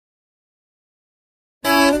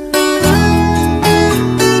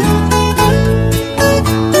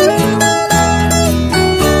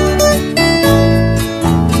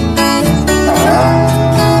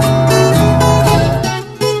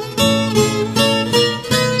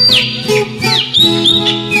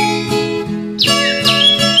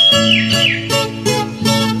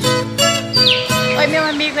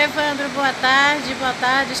boa tarde, boa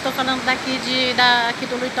tarde. Estou falando aqui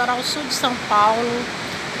do litoral sul de São Paulo,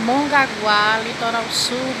 Mongaguá, litoral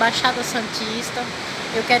sul, Baixada Santista.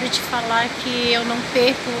 Eu quero te falar que eu não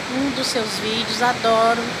perco um dos seus vídeos,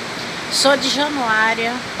 adoro. Sou de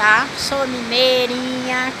Januária, tá? Sou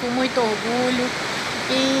mineirinha, com muito orgulho.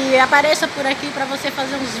 E apareça por aqui para você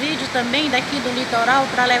fazer uns vídeos também daqui do litoral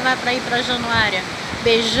para levar para ir para Januária.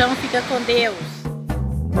 Beijão, fica com Deus.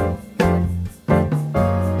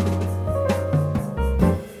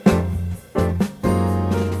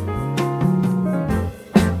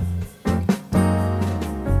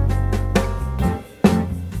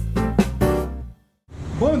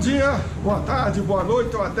 Bom dia, boa tarde, boa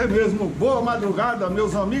noite ou até mesmo boa madrugada,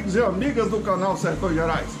 meus amigos e amigas do canal Sertões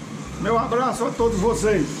Gerais. Meu abraço a todos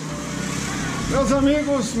vocês. Meus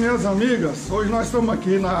amigos, minhas amigas, hoje nós estamos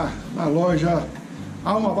aqui na loja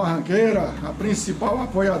Alma Barranqueira, a principal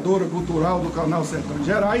apoiadora cultural do canal Sertões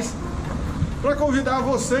Gerais, para convidar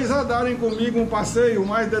vocês a darem comigo um passeio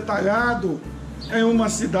mais detalhado em uma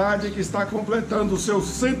cidade que está completando os seus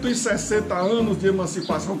 160 anos de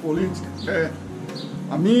emancipação política.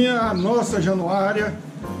 A nossa Januária,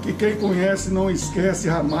 que quem conhece não esquece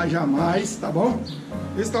jamais, tá bom?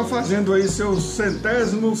 Está fazendo aí seu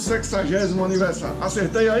 160º aniversário.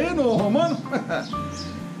 Acertei aí no romano?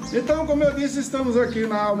 Então, como eu disse, estamos aqui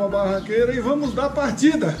na Alma Barranqueira e vamos dar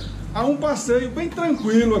partida a um passeio bem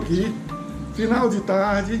tranquilo aqui, final de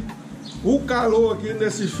tarde. O calor aqui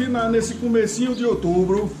nesse comecinho de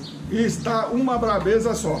outubro e está uma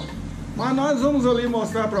brabeza só. Mas nós vamos ali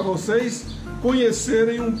mostrar para vocês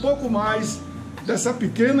conhecerem um pouco mais dessa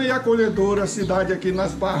pequena e acolhedora cidade aqui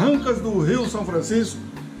nas barrancas do Rio São Francisco,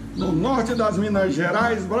 no norte das Minas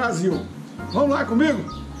Gerais, Brasil. Vamos lá comigo?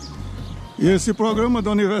 E esse programa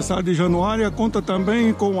do aniversário de Januária conta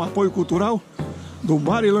também com o apoio cultural do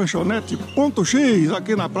bar e lanchonete Ponto X,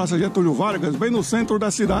 aqui na Praça Getúlio Vargas, bem no centro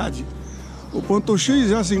da cidade. O Ponto X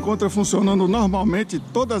já se encontra funcionando normalmente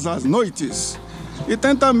todas as noites. E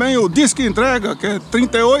tem também o Disque Entrega, que é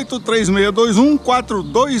 38 3621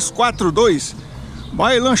 4242.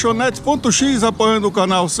 Bar e lanchonete Ponto X apoiando o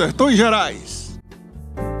canal Sertões Gerais.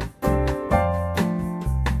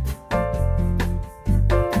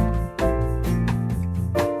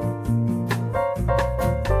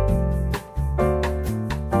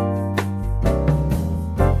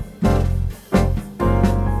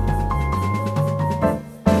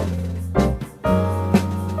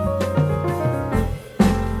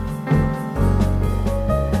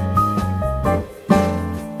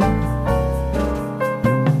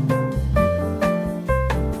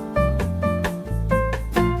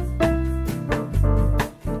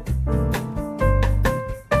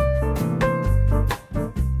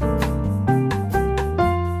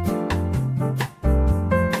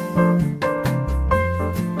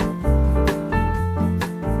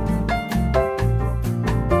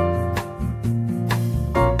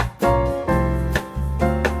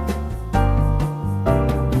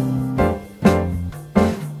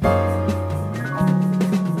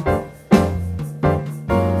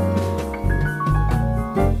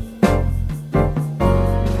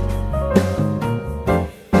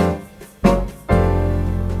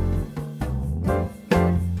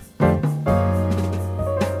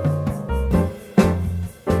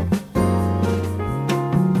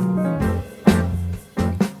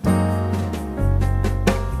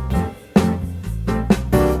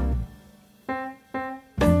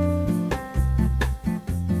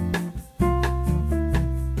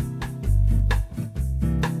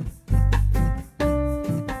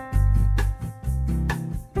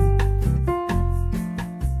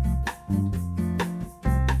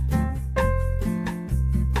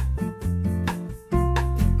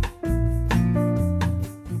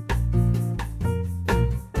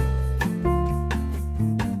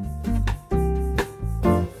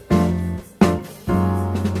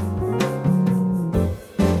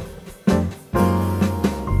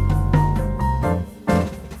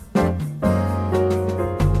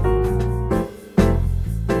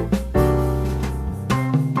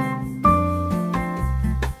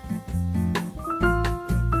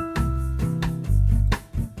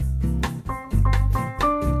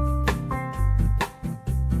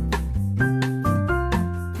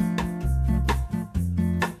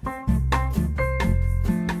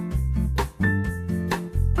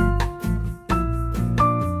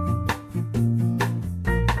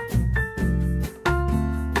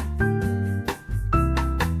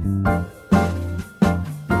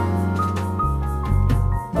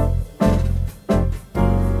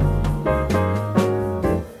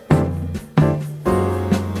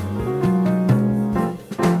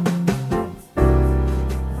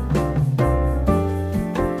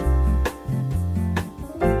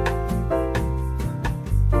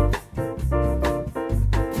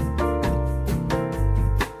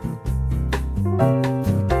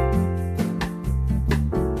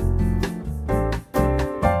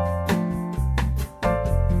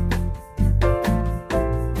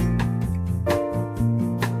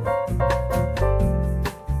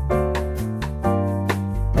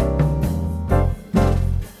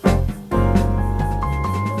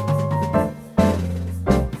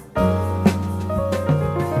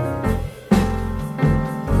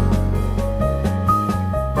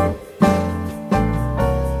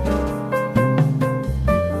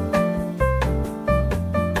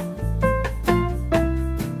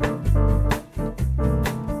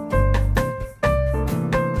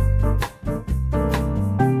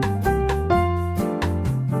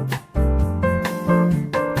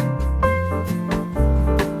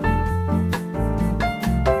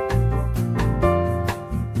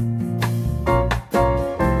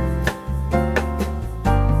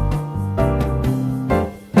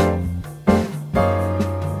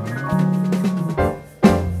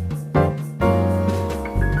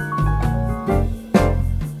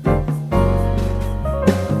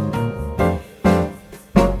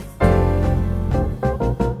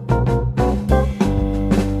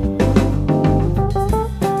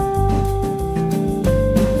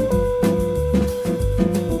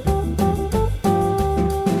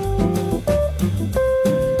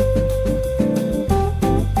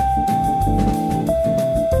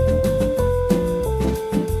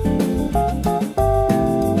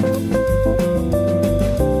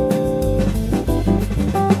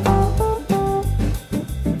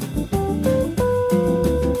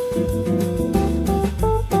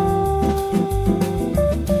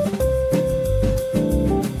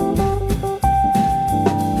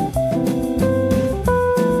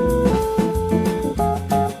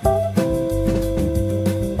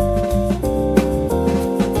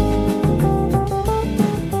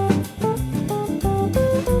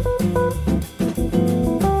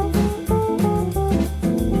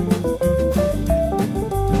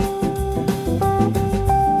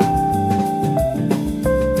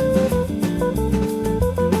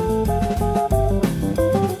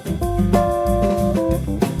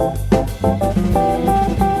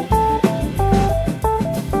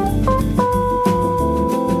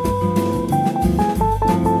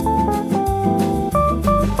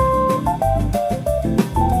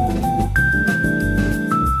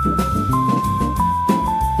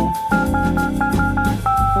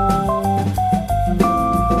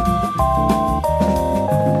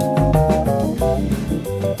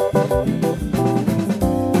 Tchau.